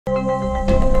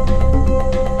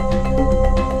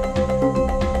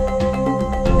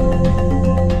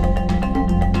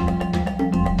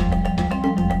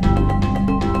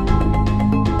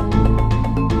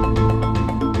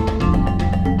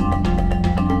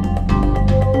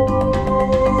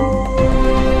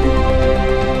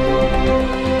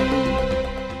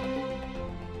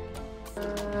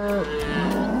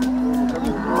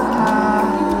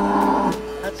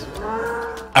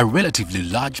A relatively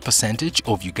large percentage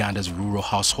of Uganda's rural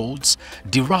households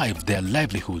derive their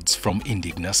livelihoods from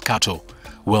indigenous cattle.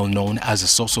 Well known as a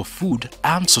source of food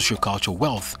and sociocultural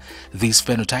wealth, these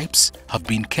phenotypes have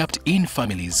been kept in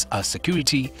families as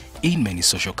security in many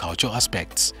sociocultural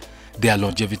aspects. Their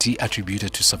longevity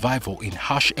attributed to survival in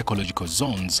harsh ecological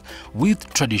zones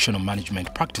with traditional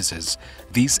management practices,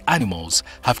 these animals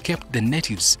have kept the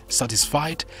natives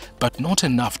satisfied but not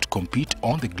enough to compete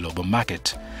on the global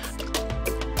market.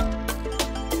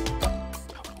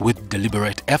 With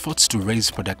deliberate efforts to raise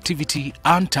productivity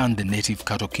and turn the native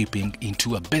cattle keeping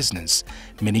into a business,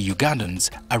 many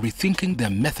Ugandans are rethinking their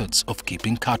methods of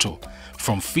keeping cattle.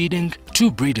 From feeding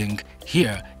to breeding,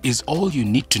 here is all you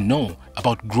need to know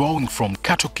about growing from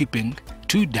cattle keeping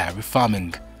to dairy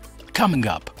farming. Coming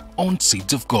up on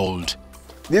Seeds of Gold.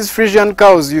 These Frisian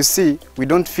cows you see, we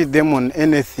don't feed them on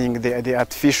anything, the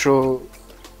artificial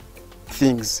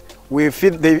things.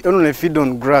 They only feed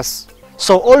on grass.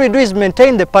 So all we do is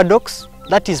maintain the paddocks,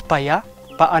 that is per year,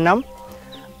 per annum.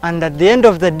 And at the end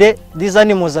of the day, these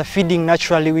animals are feeding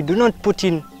naturally. We do not put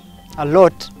in a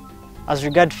lot as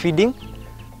regard feeding.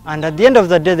 And at the end of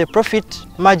the day, the profit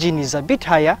margin is a bit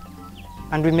higher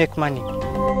and we make money.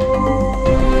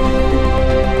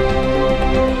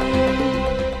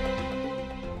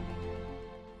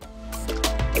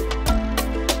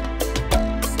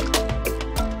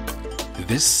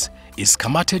 This is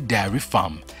Kamate Dairy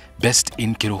Farm. Based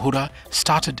in Kiruhura,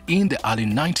 started in the early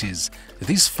 90s,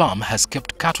 this farm has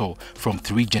kept cattle from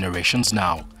 3 generations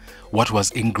now. What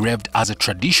was engraved as a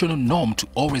traditional norm to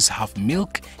always have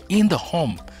milk in the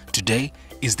home today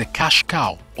is the cash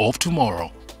cow of tomorrow.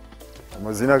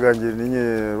 Amazina ganjye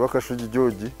ninye Rwakashugi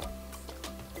George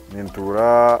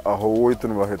nintura aho woitu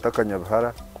baheta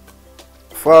Kanyabihara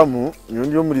farmu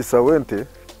nyonyo muri Sawente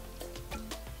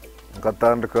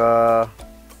nkatandika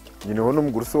nyine hono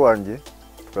muguruso wanje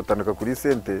tukatandika kuri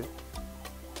sente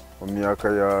mu myaka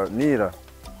ya nira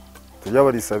tujya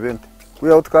bari 70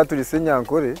 kuyaho twaturise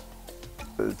Nyankore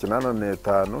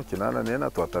 85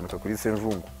 84 twatandika kuri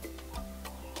Senjungu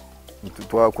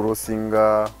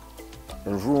twakurosinga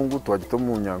Enjungu twagito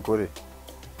mu Nyankore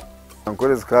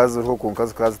zikaze ho konka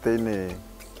zikaze tene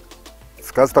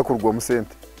zikaze takurwa mu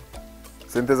sente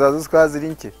zazo zikaze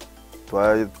rinke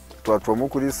twatwamo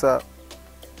kuri sa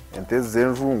ente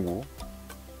zenjungu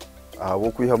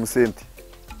abo kwiha mu sente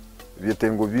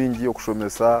byetengo bingi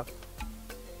okushomesa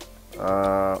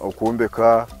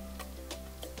okumbeka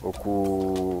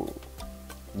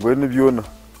ngwene byona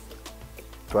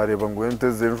twareba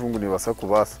ngwente zenjungu ni basa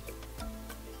kubasa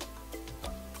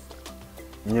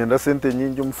nyenda sente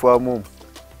nyingi umufamu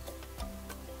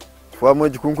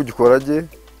igikunku gikoraje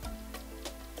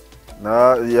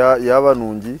na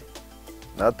yabanungi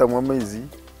natamwa amaizi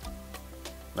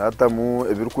natamu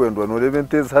ebirukwendwa norebe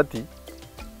entezi hati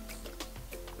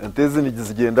entezi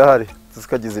nigizigenda hari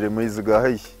zikagizire amaizi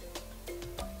gahayi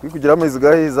kwikugira amaizi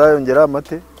gahayi zayongera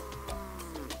amate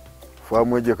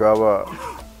famwege kaba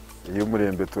iyo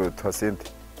murembe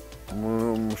tuhasente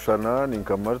mushana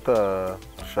ninkamarta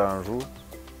shanju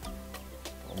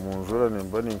umunjura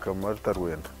nemba ninkamarta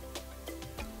rwenda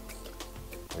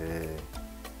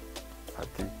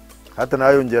hati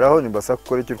nayongeraho nimbasa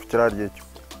gukora icyo kirarye cyo.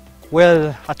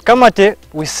 Well, at Kamate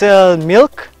we sell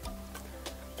milk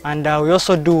and we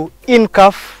also do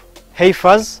in-calf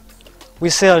heifers. We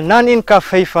sell non-in-calf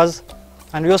heifers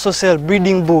and we also sell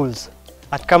breeding bulls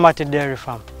at Kamate Dairy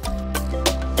Farm.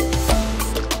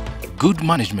 Good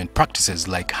management practices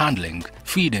like handling,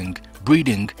 feeding,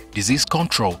 breeding, disease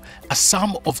control are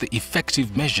some of the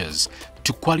effective measures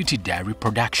to quality dairy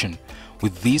production.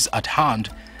 With these at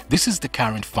hand, this is the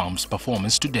current farm's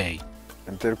performance today.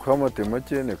 Kamate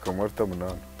make ne kamarta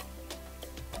munana.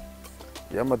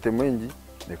 Yamate mengi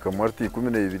ne kamarta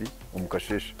 12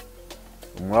 umukashesha.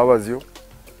 Umwabazyo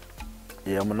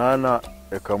ya munana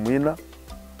ekamwina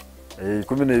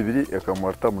 12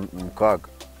 ekamarta mukaga.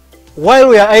 While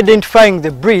we are identifying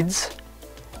the breeds,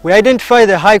 we identify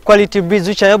the high quality breeds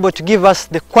which are able to give us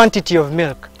the quantity of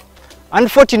milk.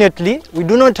 Unfortunately, we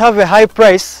do not have a high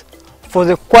price for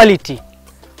the quality.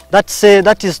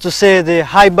 That is to say the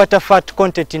high butterfat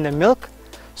content in the milk.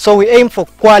 So we aim for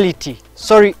quantity.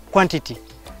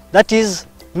 That is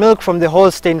milk from the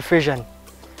Holstein Friesian.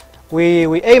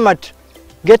 We aim at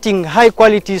getting high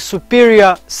quality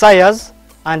superior sires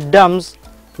and dams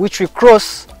which we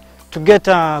cross to get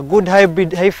good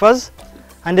hybrid heifers,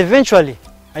 and eventually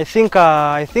I think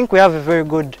we have a very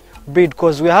good breed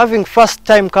because we are having first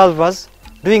time calvers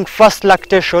doing fast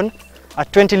lactation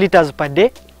at 20 liters per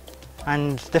day,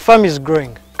 and the farm is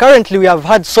growing. Currently we have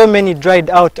had so many dried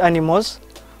out animals,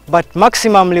 but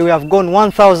maximally we have gone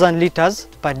 1,000 liters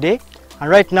per day, and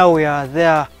right now we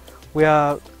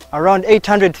are around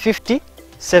 850,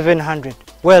 700.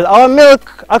 Well, our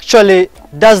milk actually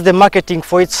does the marketing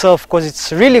for itself because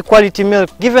it's really quality milk.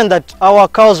 Given that our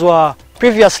cows were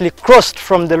previously crossed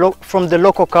from the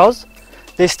local cows,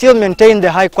 they still maintain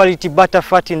the high quality butter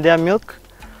fat in their milk.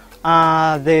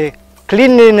 The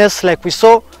cleanliness, like we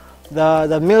saw,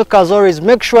 the milkers always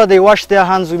make sure they wash their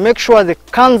hands. We make sure the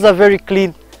cans are very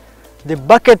clean. The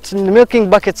milking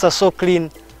buckets are so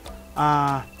clean.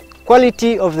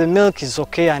 Quality of the milk is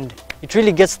okay, and it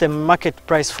really gets the market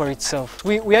price for itself.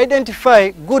 We identify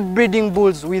good breeding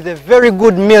bulls with a very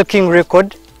good milking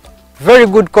record, very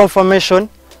good conformation,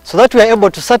 so that we are able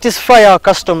to satisfy our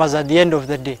customers at the end of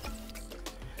the day.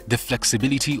 The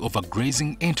flexibility of a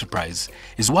grazing enterprise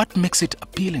is what makes it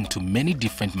appealing to many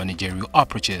different managerial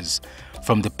approaches,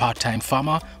 from the part-time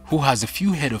farmer who has a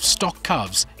few head of stock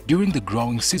calves during the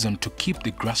growing season to keep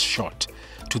the grass short,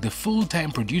 to the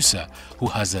full-time producer who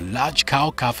has a large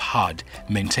cow-calf herd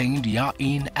maintained year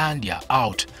in and year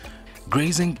out.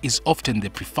 Grazing is often the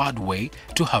preferred way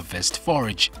to harvest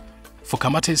forage. For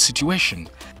Kamate's situation,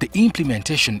 the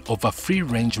implementation of a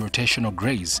free-range rotational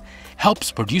graze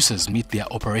helps producers meet their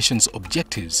operations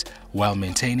objectives while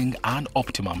maintaining an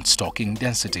optimum stocking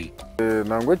density.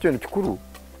 Nangwe cyo nikuru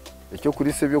ecyo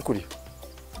kuri se byo kuri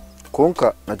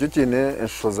konka nacyo cyene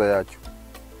enshoza yacyo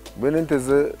bene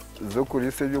nteze zo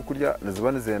kuri se byo kurya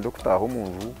nizibane zende kutaho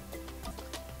umuntu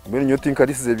bene nyoti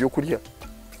nkarisize byo kurya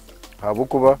habo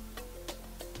kuba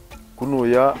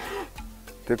kunuya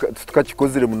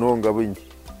tukakikozire munonga bingi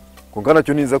konka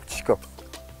nacyo niza kukika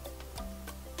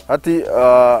hati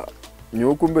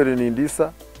nyuko mbere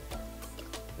nindisa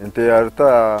ente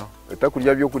yarta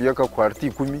etakurya byo kurya ka kwarti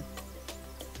 10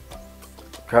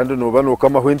 kandi noba no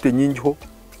kama hwente nyingiho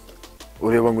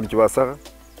ureba ngo nikibasaka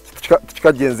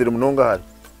tukagenzera munonga hari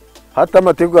hata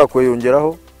amatego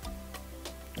gakoyongeraho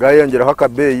gayongeraho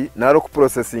akabeyi naro ku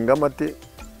processing amate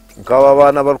nkaba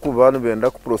abana bari kubana benda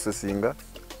ku processinga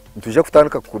ntuje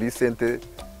kutandika kuri sente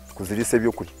kuzirise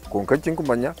byo kuri konka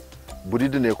kinkumanya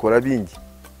buridi nekora bingi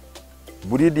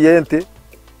buridi yente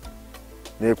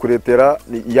ne kuretera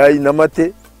yayi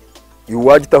namate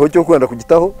iwagitaho cyo kwenda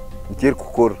kugitaho ntiye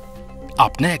gukora.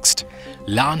 Up next,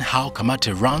 learn how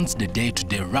Kamate runs the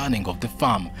day-to-day running of the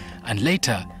farm, and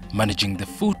later managing the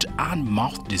foot and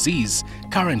mouth disease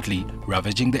currently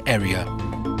ravaging the area.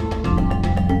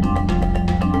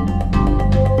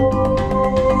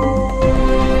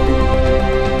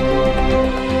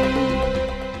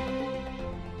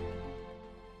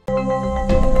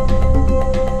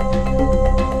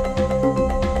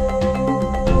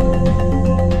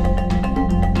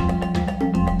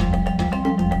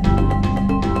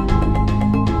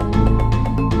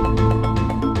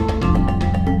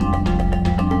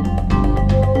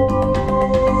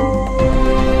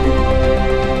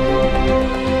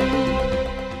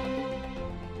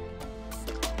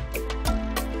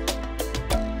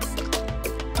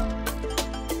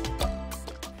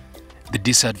 The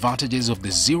disadvantages of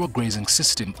the zero grazing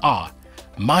system are: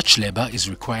 much labor is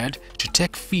required to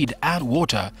take feed and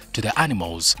water to the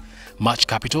animals, much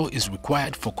capital is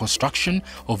required for construction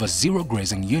of a zero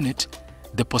grazing unit,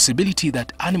 the possibility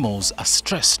that animals are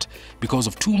stressed because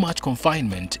of too much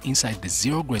confinement inside the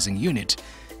zero grazing unit.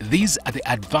 These are the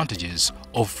advantages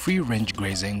of free-range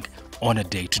grazing on a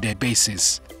day-to-day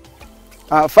basis.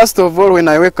 First of all, when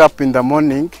I wake up in the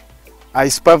morning, I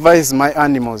supervise my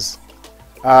animals.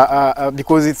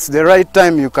 Because it's the right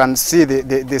time you can see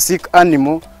the sick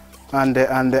animal and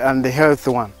the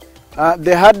healthy one.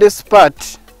 The hardest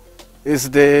part is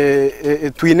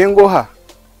the twine ngoha.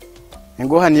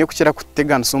 Ngoha niyo kuchira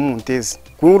kuteganisa umuntezi.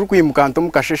 Kuri kwimuka nto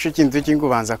mukasheshe kintu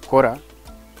kingubanza kora.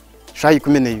 Shayi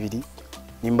 12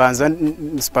 nimbanza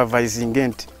supervising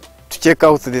ent to check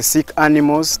out the sick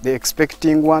animals, the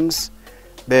expecting ones,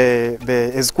 the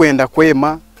ezkwenda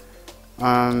kwema.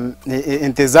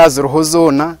 Ente zazo roho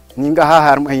zona ninga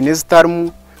haha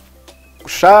inezitarmu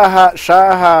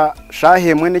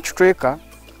shahe mwene chitweka.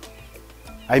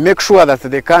 I make sure that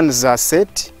the cans are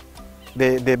set,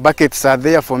 the buckets are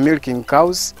there for milking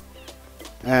cows.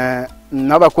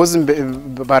 N'abakozi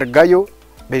bargayo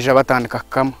beja batandika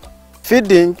kama.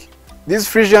 Feeding these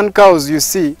Frisian cows, you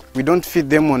see, we don't feed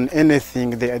them on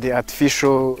anything, the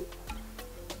artificial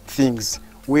things.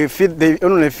 They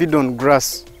only feed on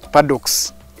grass.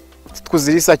 Paddocks.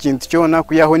 Tukuzirisa kintu cyona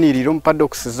kuyaho niriro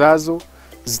paddocks zazo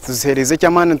zituzihereze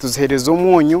cyamana tuzihereze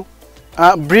umunyu.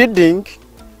 Breeding,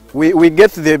 we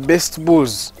get the best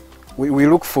bulls. We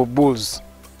look for bulls.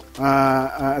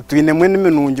 Twine mwene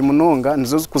menungi munonga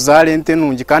nizo kuzarente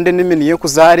nungi kandi nemeniye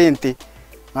kuzarente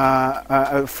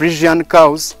Frisian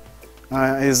cows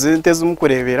ezente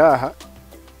zumukurebera aha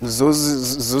About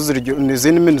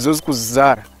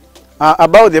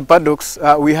the paddocks,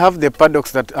 we have the paddocks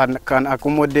that can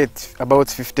accommodate about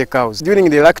 50 cows. During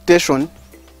the lactation,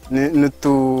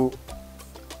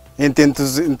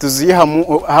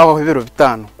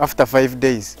 after 5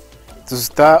 days, to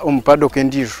start paddock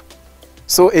endijo.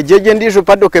 So ejeje endijo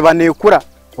paddock banekura,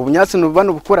 obunyatsi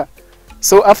nubano bukura.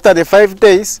 So after the 5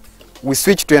 days, we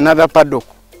switch to another paddock.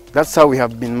 That's how we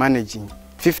have been managing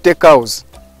 50 cows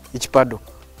each paddock.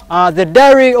 The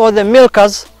dairy or the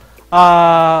milkers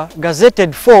are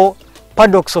gazetted for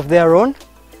paddocks of their own.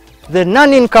 The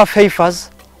non-in-calf heifers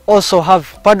also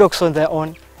have paddocks on their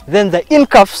own. Then the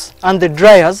in-calves and the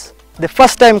dryers, the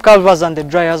first-time calvers and the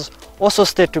dryers, also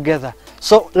stay together.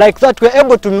 So like that, we're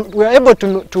able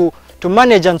to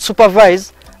manage and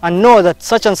supervise and know that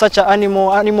such and such an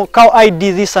animal, cow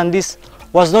ID this and this,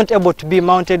 was not able to be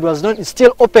mounted, is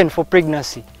still open for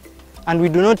pregnancy, and we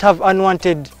do not have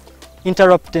unwanted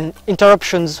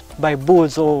interruptions by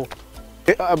bulls or.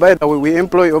 By the way, we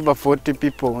employ over 40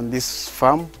 people on this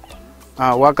farm,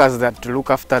 workers that look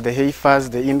after the heifers,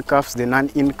 the in-calves, the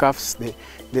non-in-calves,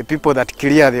 the people that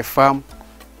clear the farm.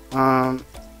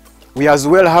 We as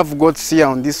well have goats here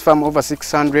on this farm, over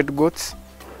 600 goats,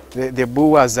 the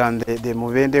boers and the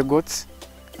Muvende goats.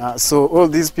 So all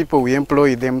these people, we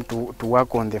employ them to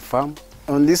work on the farm.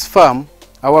 On this farm,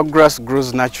 our grass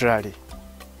grows naturally.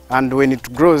 And when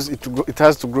it grows, it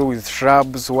has to grow with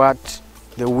shrubs,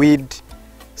 the weed.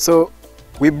 So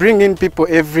we bring in people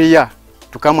every year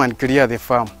to come and clear the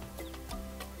farm.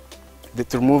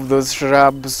 To remove those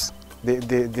shrubs,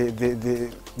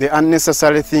 the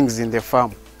unnecessary things in the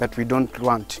farm that we don't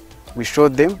want. We show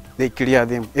them, they clear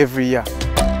them every year.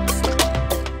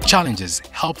 Challenges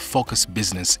help focus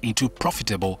business into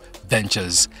profitable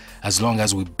ventures as long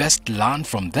as we best learn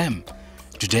from them.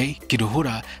 Today,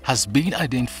 Kiruhura has been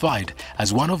identified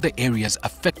as one of the areas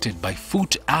affected by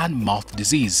foot and mouth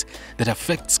disease that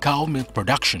affects cow milk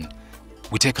production.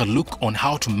 We take a look on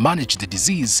how to manage the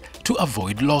disease to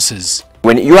avoid losses.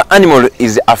 When your animal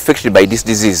is affected by this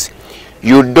disease,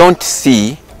 you don't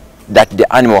see that the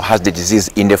animal has the disease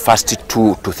in the first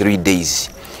 2 to 3 days.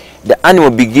 The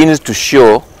animal begins to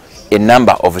show a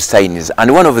number of signs,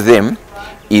 and one of them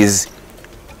is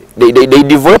they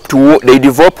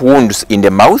develop wounds in the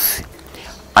mouth,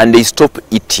 and they stop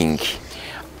eating.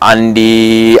 And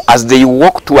as they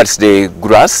walk towards the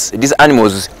grass, these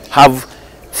animals have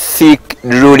thick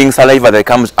drooling saliva that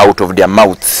comes out of their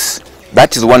mouths.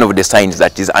 That is one of the signs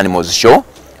that these animals show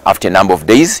after a number of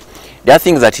days. There are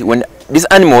things that when these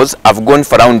animals have gone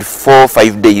for around 4 or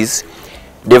 5 days,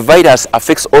 the virus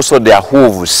affects also their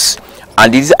hooves,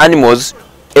 and these animals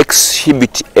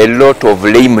exhibit a lot of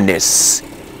lameness,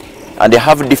 and they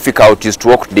have difficulties to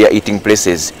walk to their eating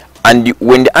places. And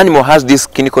when the animal has these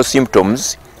clinical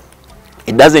symptoms,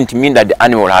 it doesn't mean that the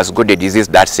animal has got the disease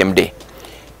that same day.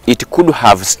 It could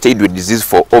have stayed with disease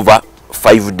for over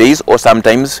 5 days or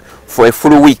sometimes for a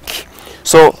full week.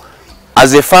 So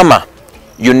as a farmer,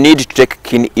 you need to take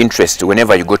keen interest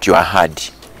whenever you go to your herd.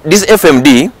 This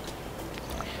FMD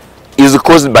is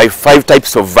caused by 5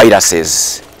 types of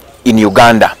viruses in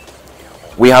Uganda.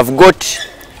 We have got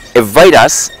a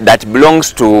virus that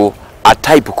belongs to a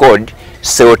type called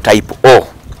serotype O.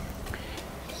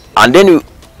 And then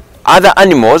other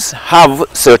animals have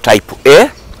serotype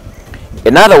A.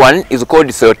 Another one is called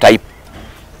serotype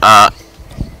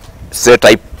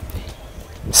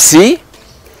C,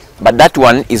 but that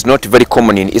one is not very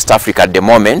common in East Africa at the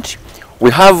moment.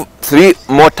 We have 3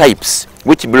 more types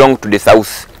which belong to the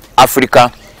South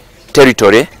Africa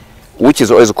territory, which is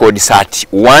always called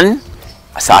SART-1,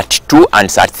 SART-2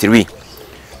 and SART-3.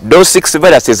 Those 6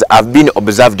 viruses have been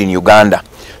observed in Uganda.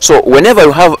 So whenever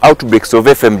you have outbreaks of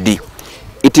FMD,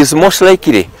 it is most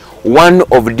likely one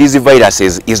of these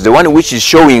viruses is the one which is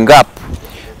showing up.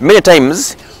 Many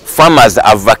times farmers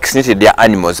have vaccinated their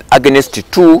animals against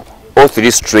 2 or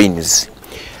 3 strains.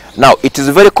 Now it is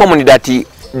very common that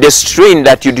the strain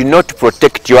that you do not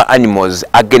protect your animals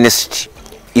against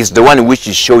is the one which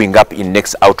is showing up in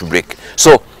next outbreak.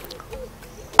 So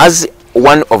as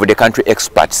one of the country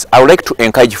experts, I would like to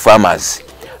encourage farmers,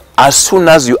 as soon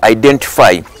as you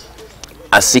identify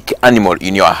a sick animal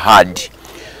in your herd,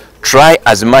 try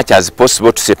as much as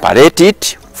possible to separate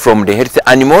it from the healthy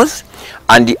animals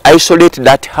and isolate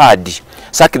that herd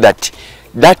such that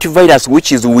that virus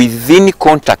which is within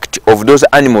contact of those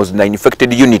animals in the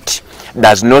infected unit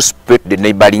does not spread the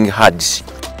neighboring herds.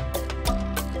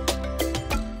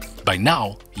 By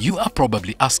now, you are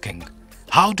probably asking,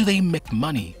 how do they make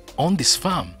money on this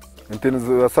farm? Inteni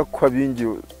zasakwa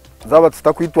bingi zaba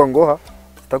tutakwitwa ngoha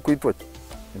tutakwitwa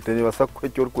inteni basakwa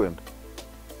cyo kwenda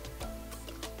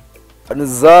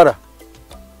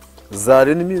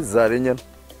zare nimi zare nyana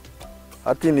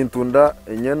hati nintunda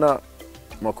enyana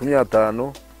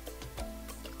 50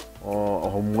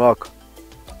 aho mwaka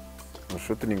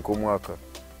mushoti ninko mwaka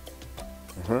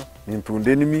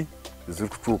nintunde nimi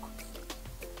zikucuka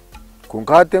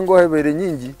kunkate ngo hebere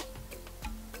nyingi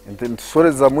ente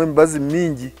nsore zamwe mbazi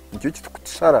mingi nicyo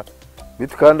kitukushara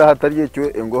bitkanda hatari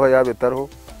cyo engoha yabetaraho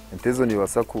entezo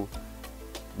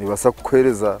nibasa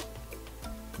kwereza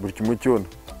buri kimwe cyono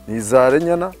nizare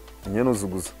nyana inyano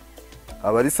zuguza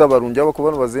abarisa barungi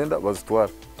abakubana bazenda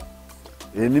bazitwara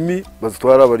enimi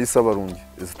bazitwara abarisa barungi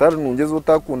zitari nunge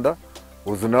zotakunda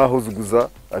uzu naho zuguza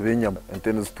abenyama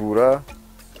entene zitura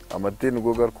amateni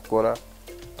gogar gukora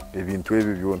ibintu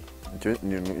ebi byona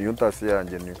iyo ntasi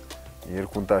yanjye ni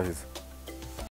kuntahiza